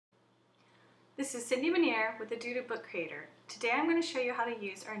This is Cindy Manier with the Doodle Book Creator. Today I'm going to show you how to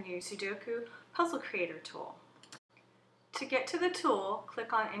use our new Sudoku Puzzle Creator tool. To get to the tool,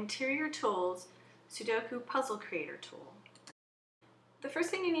 click on Interior Tools, Sudoku Puzzle Creator tool. The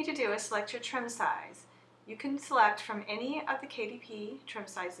first thing you need to do is select your trim size. You can select from any of the KDP trim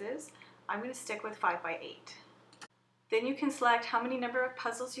sizes. I'm going to stick with 5x8. Then you can select how many number of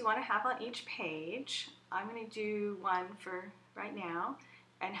puzzles you want to have on each page. I'm going to do one for right now.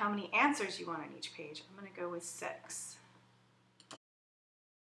 And how many answers you want on each page. I'm going to go with 6.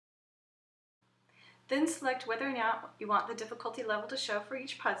 Then select whether or not you want the difficulty level to show for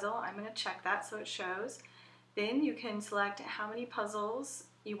each puzzle. I'm going to check that so it shows. Then you can select how many puzzles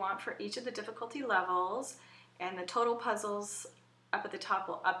you want for each of the difficulty levels, and the total puzzles up at the top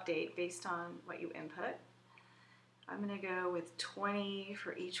will update based on what you input. I'm going to go with 20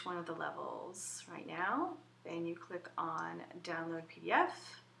 for each one of the levels right now. Then you click on Download PDF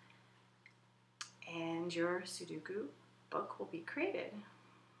and your Sudoku book will be created.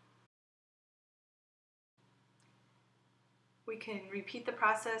 We can repeat the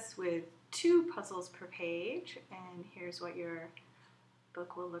process with 2 puzzles per page, and here's what your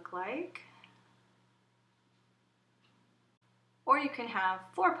book will look like. Or you can have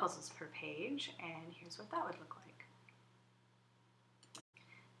 4 puzzles per page, and here's what that would look like.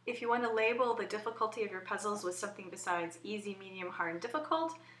 If you want to label the difficulty of your puzzles with something besides easy, medium, hard, and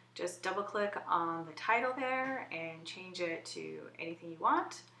difficult, just double click on the title there and change it to anything you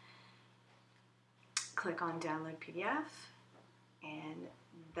want. Click on Download PDF and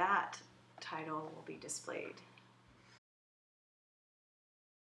that title will be displayed.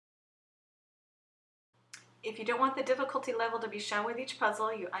 If you don't want the difficulty level to be shown with each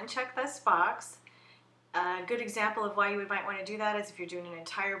puzzle, you uncheck this box. A good example of why you might want to do that is if you're doing an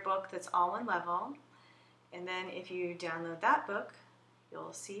entire book that's all one level. And then if you download that book,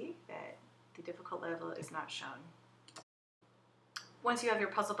 you'll see that the difficult level is not shown. Once you have your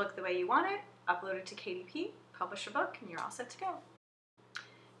puzzle book the way you want it, upload it to KDP, publish your book, and you're all set to go.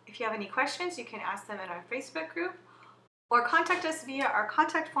 If you have any questions, you can ask them in our Facebook group or contact us via our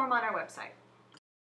contact form on our website.